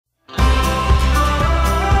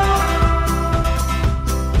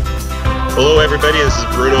Hello, everybody. This is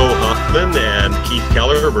Bruno Hoffman and Keith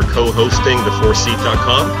Keller. We're co-hosting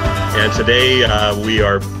the4seat.com. And today we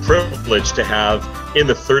are privileged to have in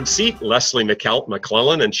the third seat Leslie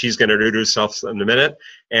McLellan, and she's going to introduce herself in a minute.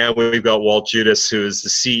 And we've got Walt Judas, who is the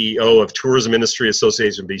CEO of Tourism Industry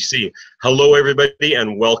Association BC. Hello, everybody,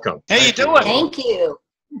 and welcome. How you doing? Thank you.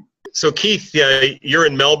 So, Keith, you're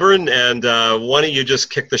in Melbourne, and why don't you just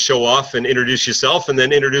kick the show off and introduce yourself, and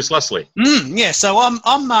then introduce Leslie? Yeah, so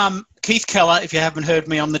I'm Keith Keller. If you haven't heard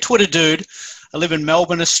me, I'm the Twitter dude. I live in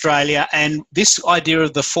Melbourne, Australia, and this idea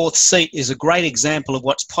of the fourth seat is a great example of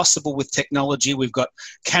what's possible with technology. We've got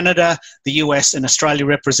Canada, the US, and Australia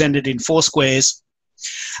represented in four squares.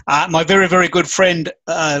 My very, very good friend,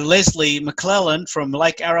 Leslie McLellan from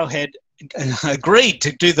Lake Arrowhead, agreed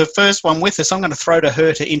to do the first one with us. I'm going to throw to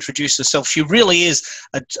her to introduce herself. She really is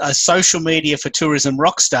a social media for tourism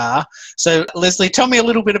rock star. So, Leslie, tell me a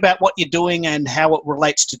little bit about what you're doing and how it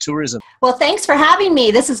relates to tourism. Well, thanks for having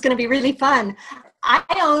me. This is going to be really fun. I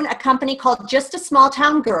own a company called Just a Small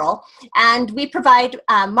Town Girl, and we provide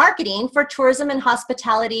marketing for tourism and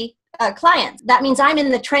hospitality clients. That means I'm in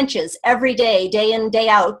the trenches every day, day in, day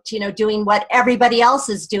out, doing what everybody else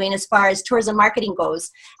is doing as far as tourism marketing goes.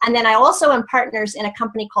 And then I also am partners in a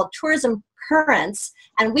company called Tourism Currents,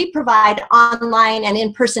 and we provide online and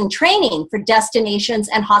in-person training for destinations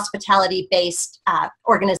and hospitality-based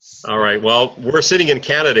organizations. All right. Well, we're sitting in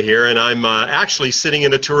Canada here, and I'm actually sitting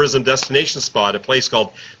in a tourism destination spot, a place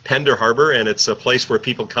called Pender Harbor, and it's a place where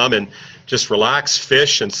people come and just relax,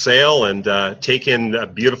 fish, and sail, and take in the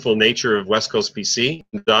beautiful nature of West Coast BC.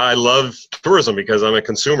 I love tourism because I'm a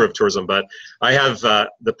consumer of tourism, but I have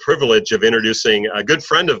the privilege of introducing a good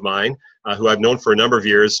friend of mine who I've known for a number of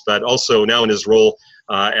years, but also now in his role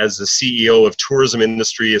as the CEO of Tourism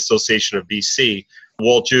Industry Association of BC,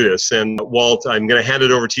 Walt Judas. And Walt, I'm going to hand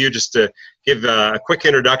it over to you just to give a quick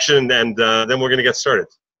introduction, and then we're going to get started.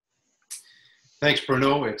 Thanks,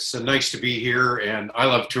 Bruno. It's nice to be here, and I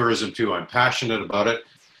love tourism too. I'm passionate about it.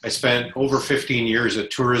 I spent over 15 years at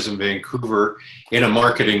Tourism Vancouver in a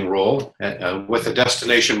marketing role with a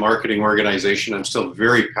destination marketing organization. I'm still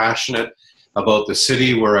very passionate about the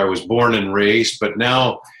city where I was born and raised, but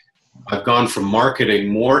now I've gone from marketing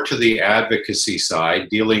more to the advocacy side,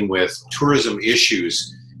 dealing with tourism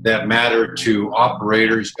issues that matter to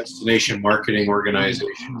operators, destination marketing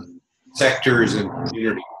organizations, sectors, and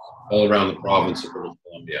communities all around the province of British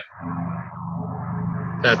Columbia.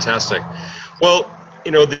 Fantastic. Well,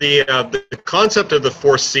 the concept of the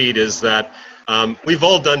fourth seat is that we've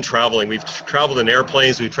all done traveling. We've traveled in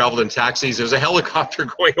airplanes, we've traveled in taxis. There's a helicopter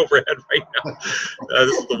going overhead right now.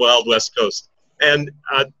 This is the Wild West Coast. And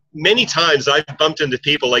many times I've bumped into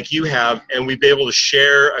people like you have, and we've been able to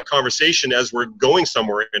share a conversation as we're going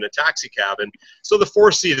somewhere in a taxi cab. And so the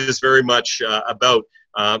fourth seat is very much about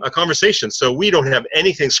a conversation. So we don't have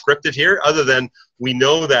anything scripted here other than we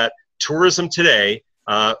know that tourism today,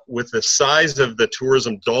 with the size of the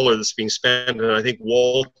tourism dollar that's being spent, and I think,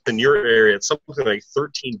 Walt, in your area, it's something like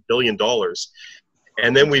 $13 billion.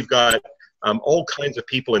 And then we've got all kinds of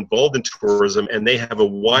people involved in tourism, and they have a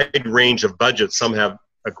wide range of budgets. Some have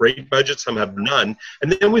a great budget, some have none.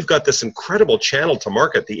 And then we've got this incredible channel to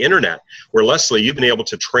market, the internet, where, Leslie, you've been able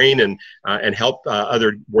to train and help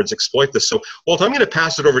other boards exploit this. So, Walt, I'm going to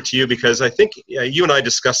pass it over to you because I think you and I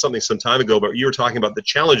discussed something some time ago, but you were talking about the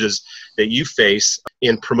challenges that you face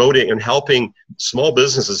in promoting and helping small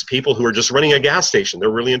businesses, people who are just running a gas station.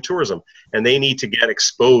 They're really in tourism, and they need to get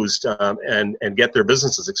exposed and get their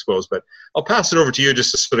businesses exposed. But I'll pass it over to you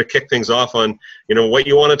just to sort of kick things off on, what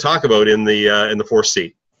you want to talk about in the fourth seat.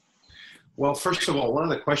 Well, first of all, one of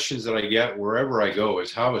the questions that I get wherever I go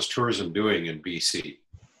is, how is tourism doing in BC?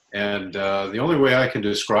 And the only way I can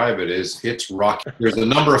describe it is it's rocky. There's a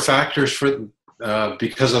number of factors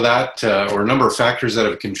because of that, or a number of factors that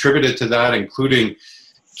have contributed to that, including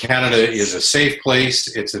Canada is a safe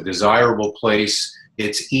place, it's a desirable place,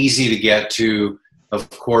 it's easy to get to. Of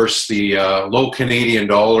course, the low Canadian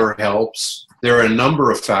dollar helps. There are a number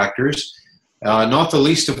of factors. Not the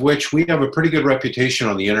least of which, we have a pretty good reputation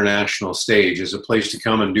on the international stage as a place to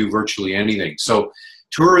come and do virtually anything. So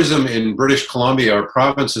tourism in British Columbia, our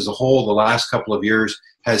province as a whole, the last couple of years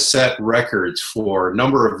has set records for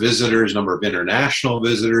number of visitors, number of international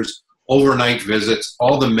visitors, overnight visits,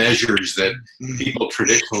 all the measures that people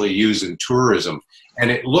traditionally use in tourism.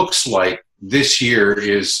 And it looks like this year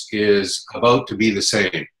is about to be the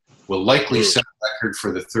same. Will likely set a record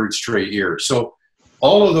for the third straight year. So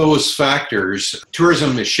all of those factors,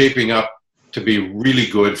 tourism is shaping up to be really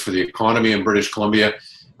good for the economy in British Columbia.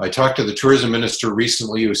 I talked to the tourism minister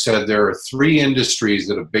recently who said there are 3 industries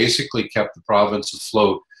that have basically kept the province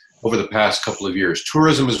afloat over the past couple of years.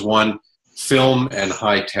 Tourism is one, film and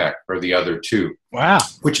high tech are the other two. Wow.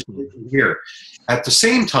 Which is here. At the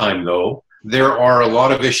same time, though, there are a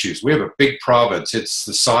lot of issues. We have a big province. It's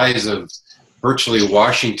the size of virtually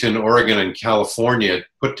Washington, Oregon, and California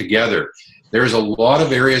put together. There's a lot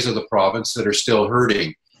of areas of the province that are still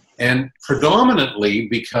hurting, and predominantly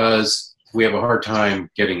because we have a hard time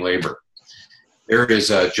getting labor. There is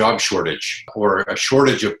a job shortage, or a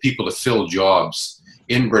shortage of people to fill jobs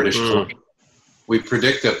in British Columbia. We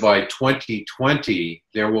predict that by 2020,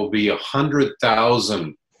 there will be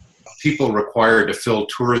 100,000 people required to fill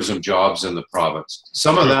tourism jobs in the province.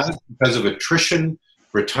 Some of that is because of attrition,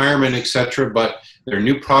 retirement, etc., but there are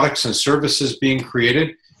new products and services being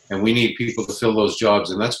created, and we need people to fill those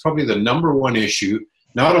jobs. And that's probably the number one issue,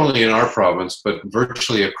 not only in our province, but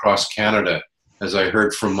virtually across Canada, as I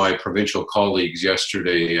heard from my provincial colleagues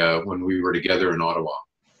yesterday when we were together in Ottawa.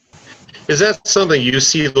 Is that something you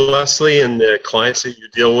see, Leslie, in the clients that you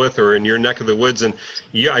deal with, or in your neck of the woods? And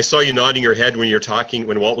I saw you nodding your head when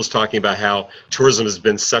when Walt was talking about how tourism has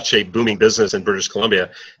been such a booming business in British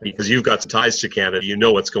Columbia, because you've got some ties to Canada. You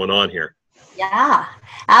know what's going on here. Yeah,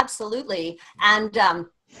 absolutely. And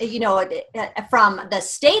you know, from the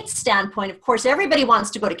state's standpoint, of course, everybody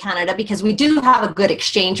wants to go to Canada because we do have a good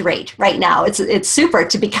exchange rate right now. It's super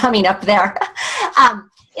to be coming up there.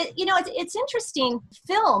 You know, it's interesting.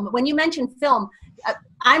 Film, when you mentioned film,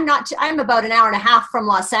 I'm about an hour and a half from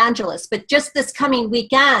Los Angeles, but just this coming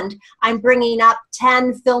weekend, I'm bringing up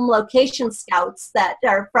 10 film location scouts that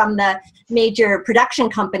are from the major production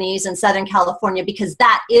companies in Southern California, because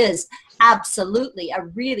that is absolutely a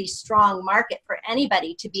really strong market for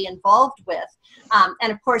anybody to be involved with.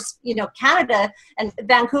 And of course, you know, Canada and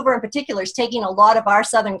Vancouver in particular is taking a lot of our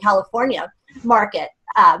Southern California market,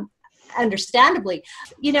 understandably.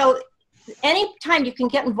 You know, anytime you can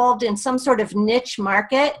get involved in some sort of niche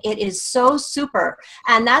market, it is so super.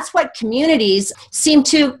 And that's what communities seem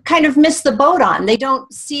to kind of miss the boat on. They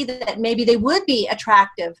don't see that maybe they would be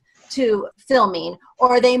attractive to filming,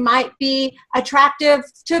 or they might be attractive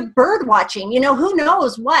to bird watching. You know, who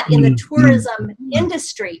knows what in the tourism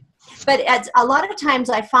industry. But a lot of times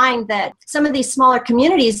I find that some of these smaller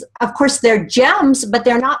communities, of course, they're gems, but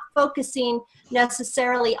they're not focusing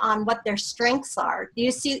necessarily on what their strengths are. Do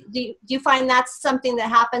you find that's something that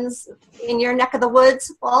happens in your neck of the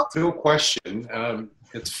woods, Walt? No question.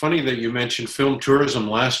 It's funny that you mentioned film tourism.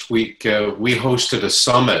 Last week, we hosted a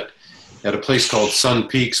summit at a place called Sun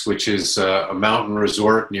Peaks, which is a mountain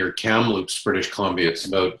resort near Kamloops, British Columbia. It's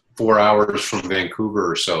about 4 hours from Vancouver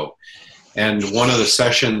or so. And one of the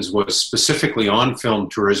sessions was specifically on film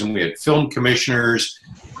tourism. We had film commissioners.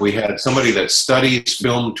 We had somebody that studies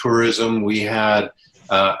film tourism. We had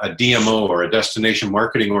a DMO, or a destination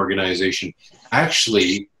marketing organization,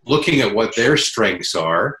 actually looking at what their strengths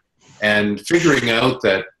are and figuring out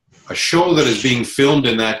that a show that is being filmed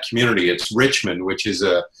in that community, it's Richmond, which is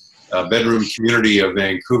a bedroom community of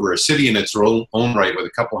Vancouver, a city in its own right with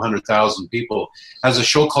a couple 100,000 people, has a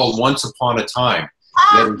show called Once Upon a Time.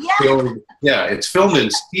 It's filmed in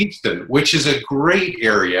Steveston, which is a great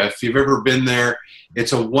area. If you've ever been there,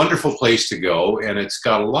 it's a wonderful place to go, and it's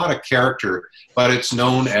got a lot of character, but it's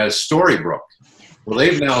known as Storybrooke. Well,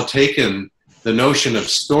 they've now taken the notion of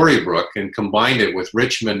Storybrooke and combined it with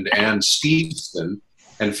Richmond and Steveston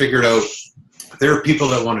and figured out there are people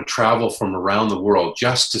that want to travel from around the world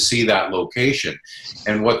just to see that location.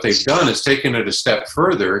 And what they've done is taken it a step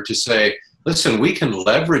further to say, listen, we can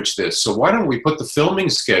leverage this. So why don't we put the filming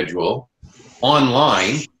schedule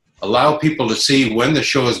online, allow people to see when the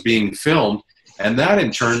show is being filmed, and that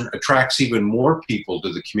in turn attracts even more people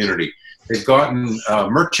to the community. They've gotten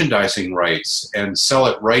merchandising rights and sell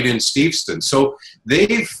it right in Steveston. So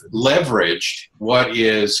they've leveraged what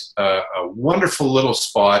is a wonderful little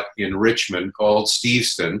spot in Richmond called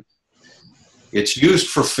Steveston. It's used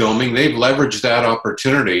for filming. They've leveraged that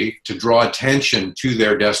opportunity to draw attention to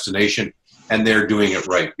their destination, and they're doing it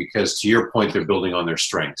right because, to your point, they're building on their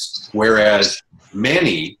strengths. Whereas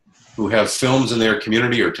many who have films in their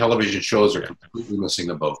community or television shows are completely missing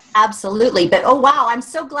the boat. Absolutely. But, oh, wow, I'm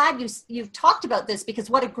so glad you've talked about this, because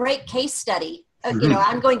what a great case study. You know,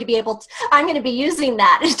 I'm going to be using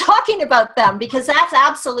that and talking about them, because that's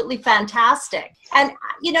absolutely fantastic. And,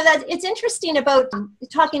 you know, that it's interesting about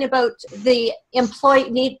talking about the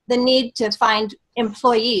need to find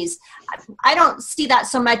employees. I don't see that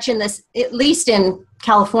so much in this, at least in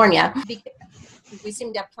California. We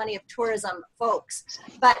seem to have plenty of tourism folks,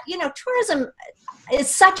 but you know, tourism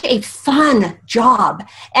is such a fun job.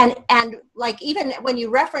 And like, even when you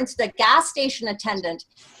reference the gas station attendant,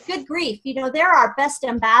 good grief, you know, they're our best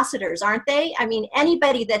ambassadors, aren't they? I mean,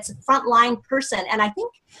 anybody that's a frontline person. And I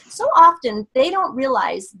think So often they don't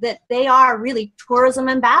realize that they are really tourism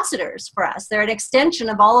ambassadors for us. They're an extension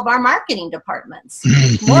of all of our marketing departments,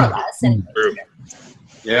 more or less.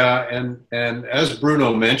 Yeah, and as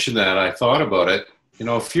Bruno mentioned that, I thought about it. You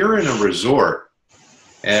know, if you're in a resort,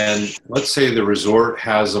 and let's say the resort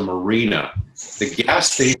has a marina, the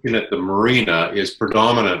gas station at the marina is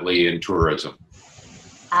predominantly in tourism.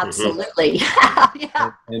 Absolutely.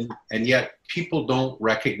 Yeah. And yet people don't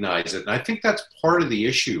recognize it. And I think that's part of the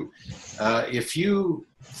issue. If you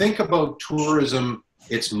think about tourism,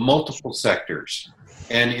 it's multiple sectors.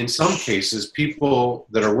 And in some cases, people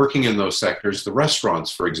that are working in those sectors, the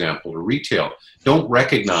restaurants, for example, or retail, don't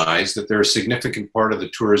recognize that they're a significant part of the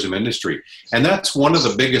tourism industry. And that's one of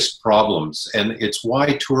the biggest problems. And it's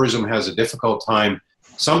why tourism has a difficult time,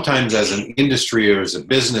 sometimes as an industry or as a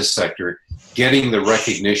business sector, getting the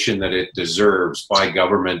recognition that it deserves by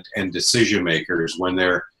government and decision makers when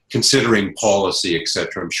they're considering policy,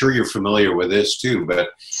 etc. I'm sure you're familiar with this too, but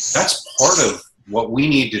that's part of what we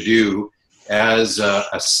need to do as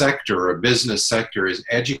a sector, a business sector, is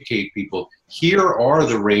educate people. Here are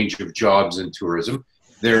the range of jobs in tourism.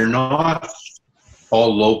 They're not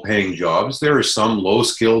all low-paying jobs. There is some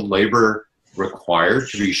low-skilled labor required,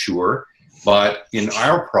 to be sure. But in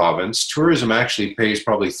our province, tourism actually pays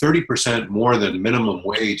probably 30% more than minimum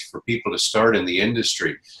wage for people to start in the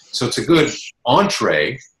industry. So it's a good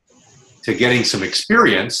entree to getting some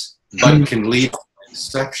experience, but can lead to an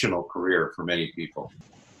exceptional career for many people.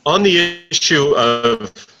 On the issue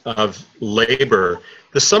of labor,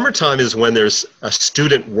 the summertime is when there's a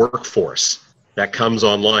student workforce that comes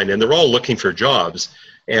online, and they're all looking for jobs.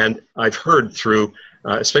 And I've heard through,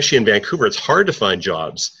 especially in Vancouver, it's hard to find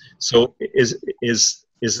jobs. So is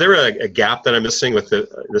there a gap that I'm missing with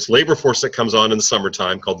this labor force that comes on in the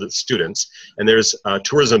summertime called the students, and there's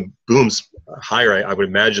tourism booms higher, I would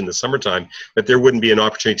imagine, in the summertime, that there wouldn't be an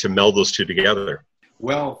opportunity to meld those two together?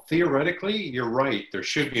 Well, theoretically, you're right. There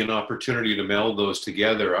should be an opportunity to meld those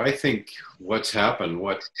together. I think what's happened,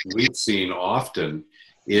 what we've seen often,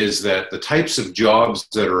 is that the types of jobs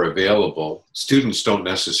that are available, students don't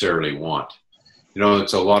necessarily want. You know,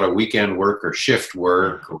 it's a lot of weekend work or shift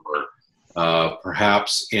work, or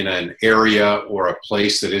perhaps in an area or a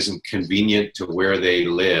place that isn't convenient to where they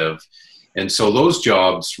live. And so those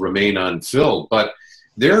jobs remain unfilled. But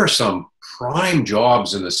there are some prime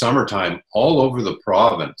jobs in the summertime all over the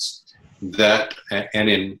province that, and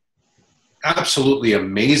in absolutely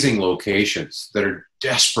amazing locations that are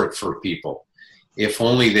desperate for people, if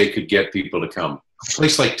only they could get people to come. A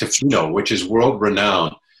place like Tofino, which is world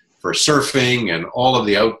renowned for surfing and all of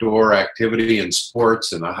the outdoor activity and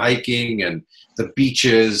sports and the hiking and the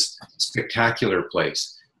beaches, spectacular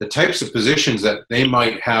place. The types of positions that they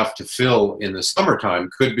might have to fill in the summertime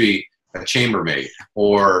could be a chambermaid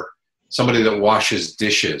or somebody that washes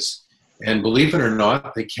dishes. And believe it or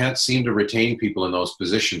not, they can't seem to retain people in those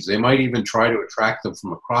positions. They might even try to attract them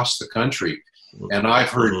from across the country. And I've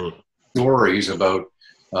heard stories about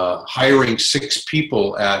hiring 6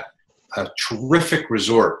 people at a terrific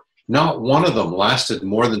resort. Not one of them lasted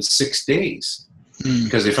more than 6 days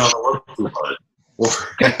because they found the work too hard.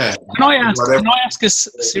 Can I ask a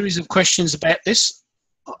series of questions about this?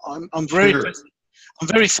 I'm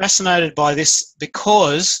very fascinated by this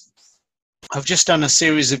because I've just done a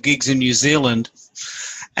series of gigs in New Zealand,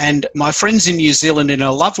 and my friends in New Zealand, in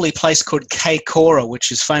a lovely place called Kaikoura,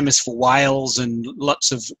 which is famous for whales and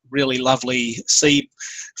lots of really lovely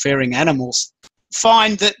seafaring animals,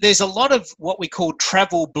 find that there's a lot of what we call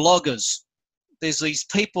travel bloggers. There's these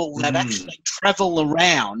people that actually travel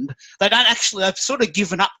around. They've sort of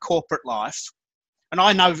given up corporate life. And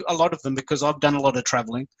I know a lot of them because I've done a lot of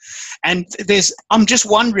traveling. And I'm just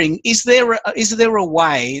wondering, is there a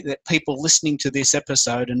way that people listening to this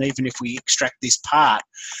episode, and even if we extract this part,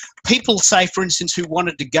 people, say, for instance, who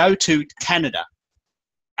wanted to go to Canada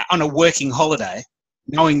on a working holiday,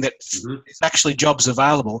 knowing that there's actually jobs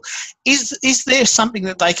available, is there something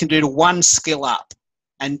that they can do to, one, skill up,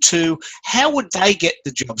 and 2, how would they get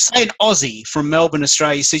the job? Say an Aussie from Melbourne,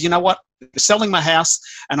 Australia, says, you know what, I'm selling my house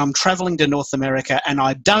and I'm traveling to North America and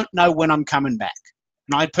I don't know when I'm coming back.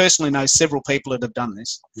 And I personally know several people that have done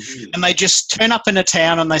this. And they just turn up in a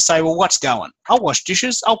town and they say, well, what's going? I'll wash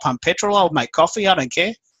dishes, I'll pump petrol, I'll make coffee, I don't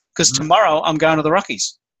care, because tomorrow I'm going to the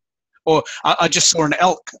Rockies. Or I just saw an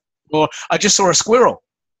elk, or I just saw a squirrel,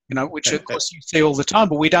 you know, which of course you see all the time,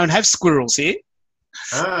 but we don't have squirrels here.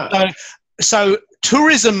 So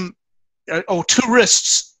tourism, or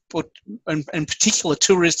tourists, or in particular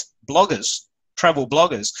tourist bloggers, travel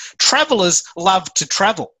bloggers, travelers love to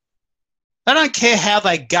travel. They don't care how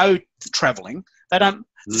they go traveling. They don't.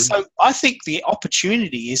 So I think the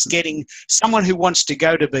opportunity is getting someone who wants to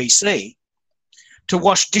go to BC to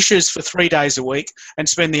wash dishes for 3 days a week and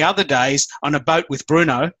spend the other days on a boat with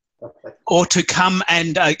Bruno, or to come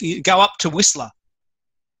and go up to Whistler,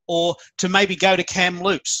 or to maybe go to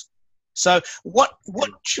Kamloops. So what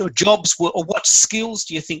jobs or what skills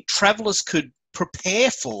do you think travellers could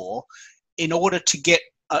prepare for in order to get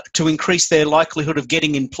to increase their likelihood of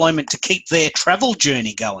getting employment to keep their travel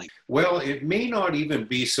journey going? Well, it may not even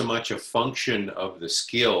be so much a function of the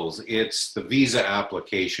skills, it's the visa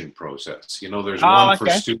application process. You know, there's one for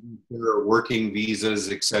students who are working visas,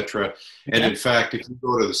 etc. And in fact, if you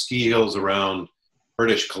go to the ski hills around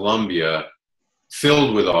British Columbia,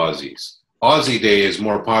 filled with Aussies. Aussie Day is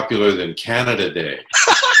more popular than Canada Day.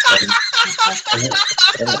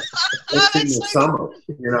 It's in the summer,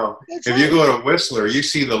 you know. If you go to Whistler, you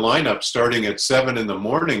see the lineup starting at 7 in the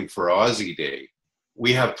morning for Aussie Day.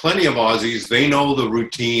 We have plenty of Aussies. They know the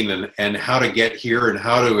routine and how to get here and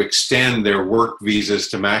how to extend their work visas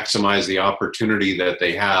to maximize the opportunity that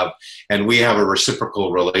they have. And we have a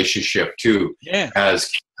reciprocal relationship too,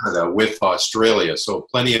 as Canada with Australia. So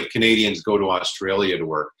plenty of Canadians go to Australia to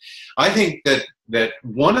work. I think that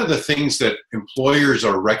one of the things that employers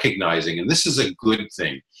are recognizing, and this is a good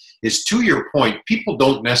thing, is, to your point, people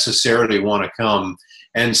don't necessarily want to come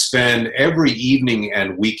and spend every evening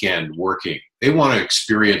and weekend working. They want to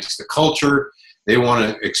experience the culture. They want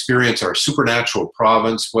to experience our supernatural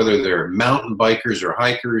province, whether they're mountain bikers or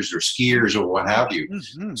hikers or skiers or what have you.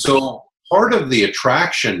 So part of the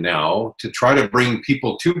attraction now to try to bring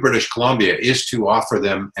people to British Columbia is to offer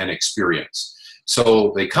them an experience.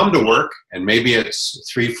 So they come to work, and maybe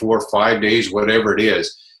it's 3, 4, 5 days, whatever it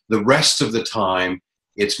is. The rest of the time,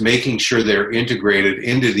 it's making sure they're integrated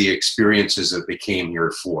into the experiences that they came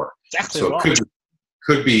here for. Exactly. So it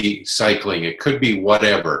could be cycling, it could be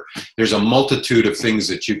whatever. There's a multitude of things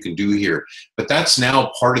that you can do here. But that's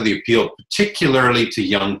now part of the appeal, particularly to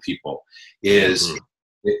young people, is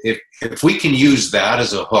if we can use that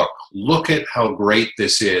as a hook, look at how great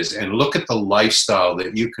this is and look at the lifestyle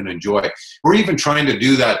that you can enjoy. We're even trying to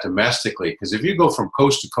do that domestically, because if you go from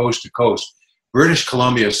coast to coast to coast, British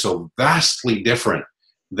Columbia is so vastly different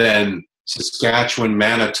than Saskatchewan,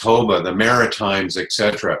 Manitoba, the Maritimes,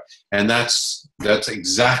 etc. And that's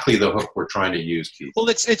exactly the hook we're trying to use, Keith. Well,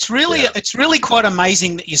 it's really quite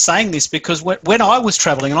amazing that you're saying this, because when I was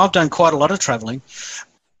travelling, and I've done quite a lot of travelling,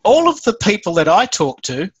 all of the people that I talk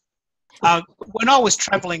to, when I was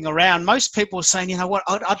travelling around, most people were saying, you know what,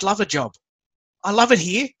 I'd love a job. I love it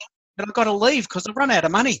here, but I've got to leave because I've run out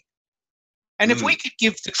of money. And if we could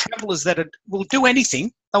give the travellers that will do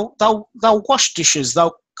anything, they'll wash dishes,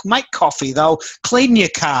 they'll make coffee, they'll clean your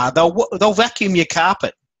car, they'll vacuum your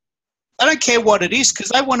carpet. They don't care what it is, because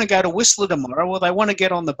they want to go to Whistler tomorrow, or they want to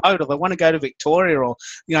get on the boat, or they want to go to Victoria, or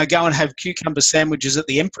go and have cucumber sandwiches at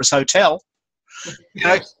the Empress Hotel.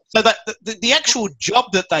 So that the actual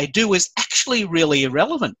job that they do is actually really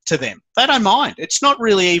irrelevant to them. They don't mind. It's not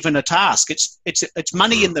really even a task. It's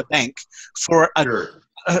money in the bank for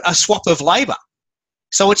a swap of labour.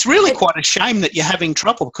 So it's really quite a shame that you're having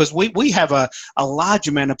trouble, because we have a large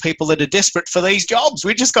amount of people that are desperate for these jobs.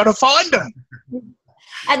 We just got to find them.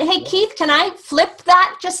 And hey, Keith, can I flip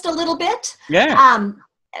that just a little bit? Yeah.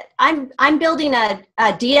 I'm building a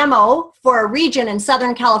DMO for a region in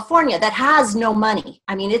Southern California that has no money.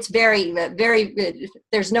 I mean, it's very, very,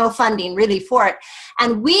 there's no funding really for it.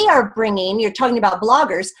 And we are bringing, you're talking about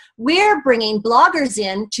bloggers, we're bringing bloggers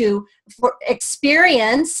in for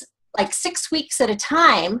experience, like 6 weeks at a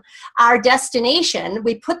time, our destination.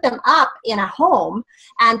 We put them up in a home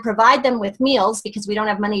and provide them with meals, because we don't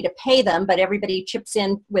have money to pay them, but everybody chips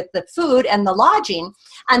in with the food and the lodging.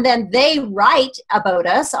 And then they write about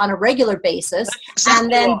us on a regular basis,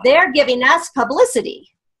 and then they're giving us publicity.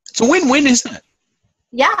 It's a win-win, isn't it?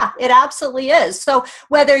 Yeah, it absolutely is. So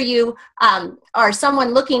whether you are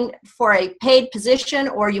someone looking for a paid position,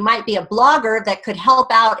 or you might be a blogger that could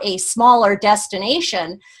help out a smaller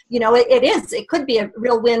destination, it could be a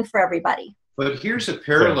real win for everybody. But here's a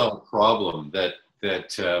parallel problem that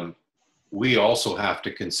we also have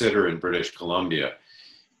to consider in British Columbia.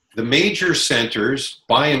 The major centers,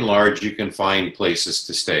 by and large, you can find places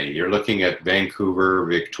to stay. You're looking at Vancouver,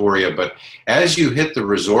 Victoria, but as you hit the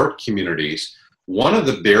resort communities, one of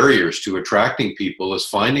the barriers to attracting people is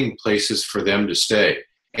finding places for them to stay.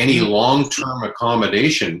 Any long-term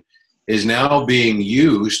accommodation is now being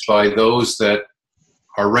used by those that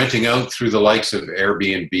are renting out through the likes of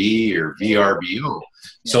Airbnb or VRBO.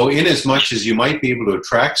 So in as much as you might be able to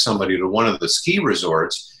attract somebody to one of the ski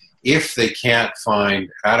resorts, if they can't find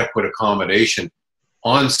adequate accommodation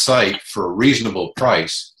on site for a reasonable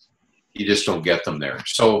price, You just don't get them there.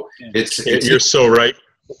 So it's you're so right.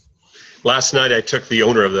 Last night I took the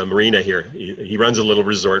owner of the marina here. He runs a little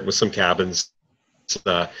resort with some cabins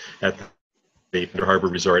at the Harbor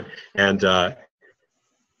Resort, and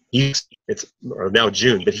it's now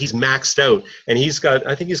June, but he's maxed out, and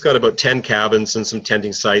I think he's got about 10 cabins and some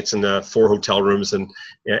tenting sites and 4 hotel rooms, and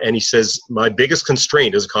he says my biggest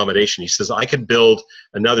constraint is accommodation. He says I could build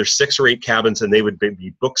another 6 or 8 cabins and they would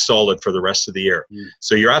be booked solid for the rest of the year.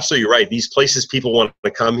 So you're absolutely right. These places people want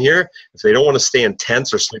to come here. If they don't want to stay in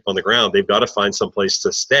tents or sleep on the ground, they've got to find some place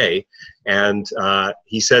to stay. And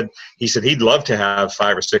he said he'd love to have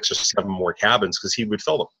 5 or 6 or 7 more cabins because he would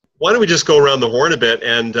fill them. Why don't we just go around the horn a bit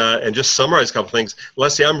and just summarize a couple things?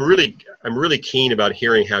 Leslie, I'm really keen about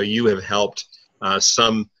hearing how you have helped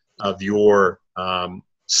some of your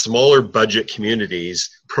smaller budget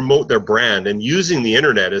communities promote their brand, and using the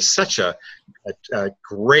internet is such a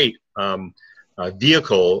great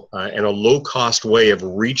vehicle and a low-cost way of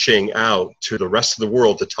reaching out to the rest of the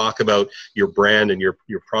world to talk about your brand and your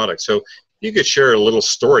product. So you could share a little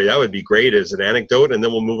story. That would be great as an anecdote, and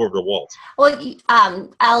then we'll move over to Walt. Well,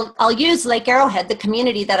 I'll use Lake Arrowhead, the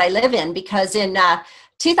community that I live in, because in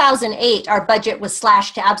 2008, our budget was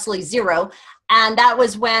slashed to absolutely zero. And that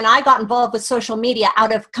was when I got involved with social media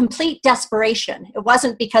out of complete desperation. It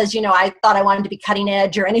wasn't because, I thought I wanted to be cutting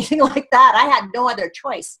edge or anything like that. I had no other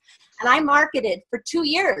choice. And I marketed for 2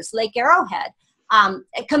 years, Lake Arrowhead,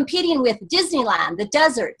 competing with Disneyland, the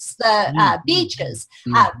deserts, the beaches,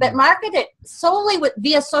 but marketed solely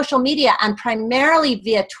via social media and primarily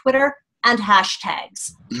via Twitter and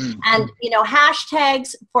hashtags. And,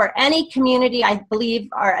 hashtags for any community, I believe,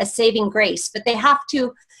 are a saving grace, but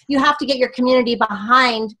you have to get your community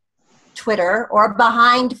behind Twitter or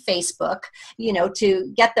behind Facebook,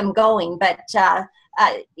 to get them going. But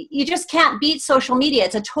you just can't beat social media.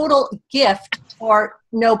 It's a total gift for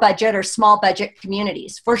no budget or small budget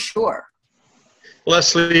communities, for sure.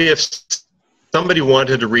 Leslie, if somebody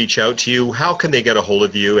wanted to reach out to you, how can they get a hold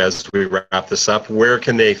of you as we wrap this up? Where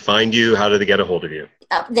can they find you? How do they get a hold of you?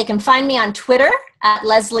 They can find me on Twitter at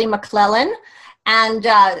Leslie McLellan, and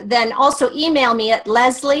then also email me at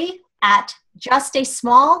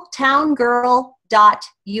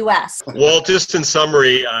leslie@justasmalltowngirl.us. Well, just in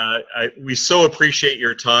summary, we so appreciate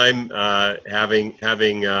your time,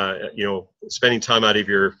 spending time out of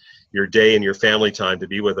your day and your family time to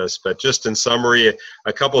be with us. But just in summary,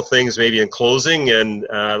 a couple of things maybe in closing, and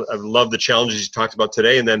I love the challenges you talked about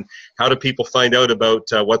today, and then how do people find out about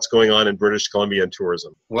what's going on in British Columbia and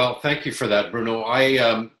tourism? Well, thank you for that, Bruno.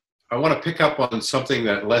 I want to pick up on something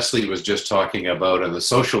that Leslie was just talking about on the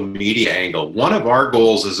social media angle. One of our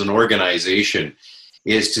goals as an organization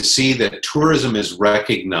is to see that tourism is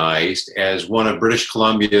recognized as one of British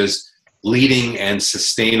Columbia's leading and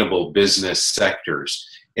sustainable business sectors.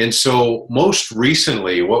 And so most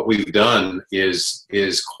recently what we've done is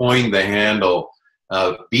coined the handle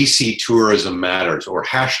BC Tourism Matters, or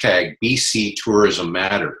hashtag BC Tourism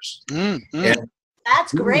Matters. And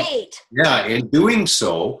that's great. Yeah, in doing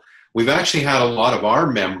so, we've actually had a lot of our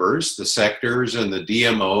members, the sectors and the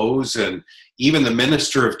DMOs and even the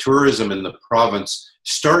Minister of Tourism in the province,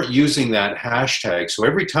 start using that hashtag. So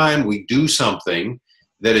every time we do something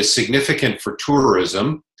that is significant for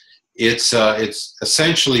tourism, it's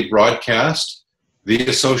essentially broadcast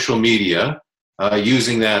via social media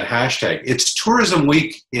using that hashtag. It's Tourism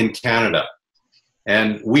Week in Canada.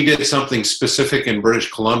 And we did something specific in British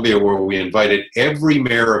Columbia where we invited every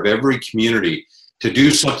mayor of every community to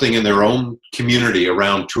do something in their own community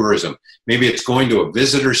around tourism. Maybe it's going to a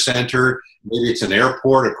visitor center, maybe it's an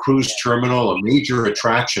airport, a cruise terminal, a major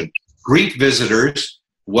attraction. Greet visitors,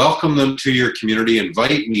 welcome them to your community,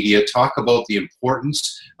 invite media, talk about the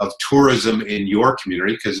importance of tourism in your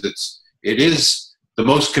community, because it is the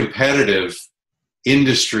most competitive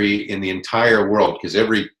industry in the entire world, because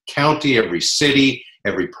every county, every city,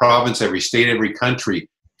 every province, every state, every country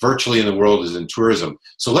virtually in the world is in tourism.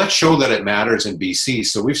 So let's show that it matters in BC.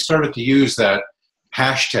 So we've started to use that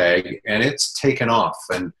hashtag, and it's taken off.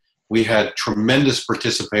 And we had tremendous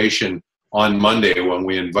participation on Monday when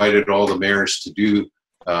we invited all the mayors to do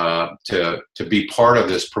to be part of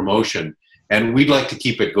this promotion. And we'd like to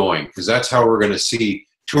keep it going, because that's how we're going to see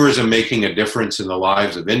tourism making a difference in the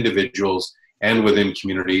lives of individuals and within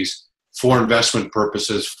communities for investment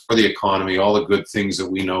purposes, for the economy, all the good things that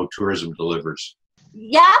we know tourism delivers.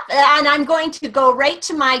 Yeah, and I'm going to go right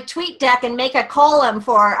to my tweet deck and make a column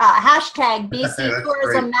for hashtag BC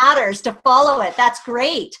Tourism Matters to follow it. That's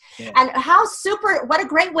great. Yeah. And what a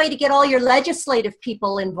great way to get all your legislative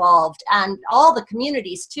people involved and all the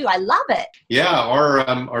communities too. I love it. Yeah,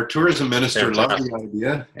 our tourism minister loved the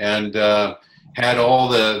idea, and had all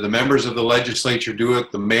the members of the legislature do it,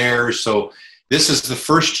 the mayors. So this is the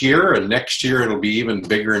first year, and next year it'll be even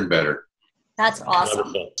bigger and better. That's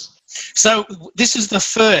awesome. Wonderful. So this is the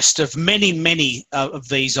first of many, many of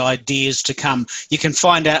these ideas to come. You can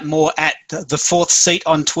find out more at The Fourth Seat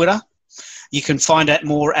on Twitter. You can find out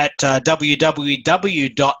more at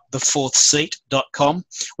www.thefourthseat.com.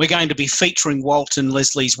 We're going to be featuring Walt and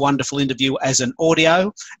Leslie's wonderful interview as an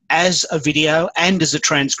audio, as a video, and as a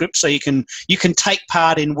transcript, so you can take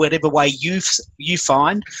part in whatever way you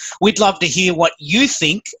find. We'd love to hear what you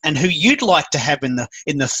think and who you'd like to have in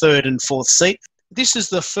the third and fourth seat. This is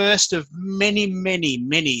the first of many, many,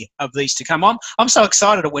 many of these to come on. I'm so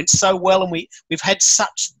excited. It went so well, and we've had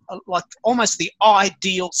such like almost the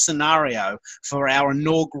ideal scenario for our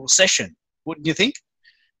inaugural session. Wouldn't you think?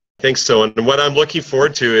 I think so. And what I'm looking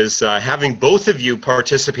forward to is having both of you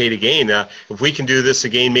participate again. If we can do this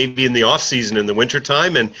again, maybe in the off season in the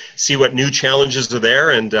wintertime, and see what new challenges are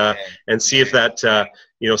there, and see if that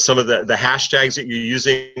some of the hashtags that you're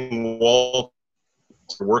using, Walt,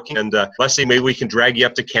 working, and Leslie, maybe we can drag you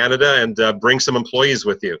up to Canada and bring some employees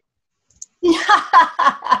with you.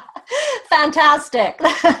 Fantastic.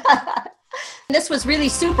 This was really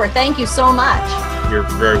super. Thank you so much. You're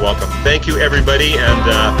very welcome. Thank you, everybody, and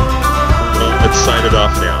let's sign it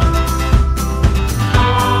off now.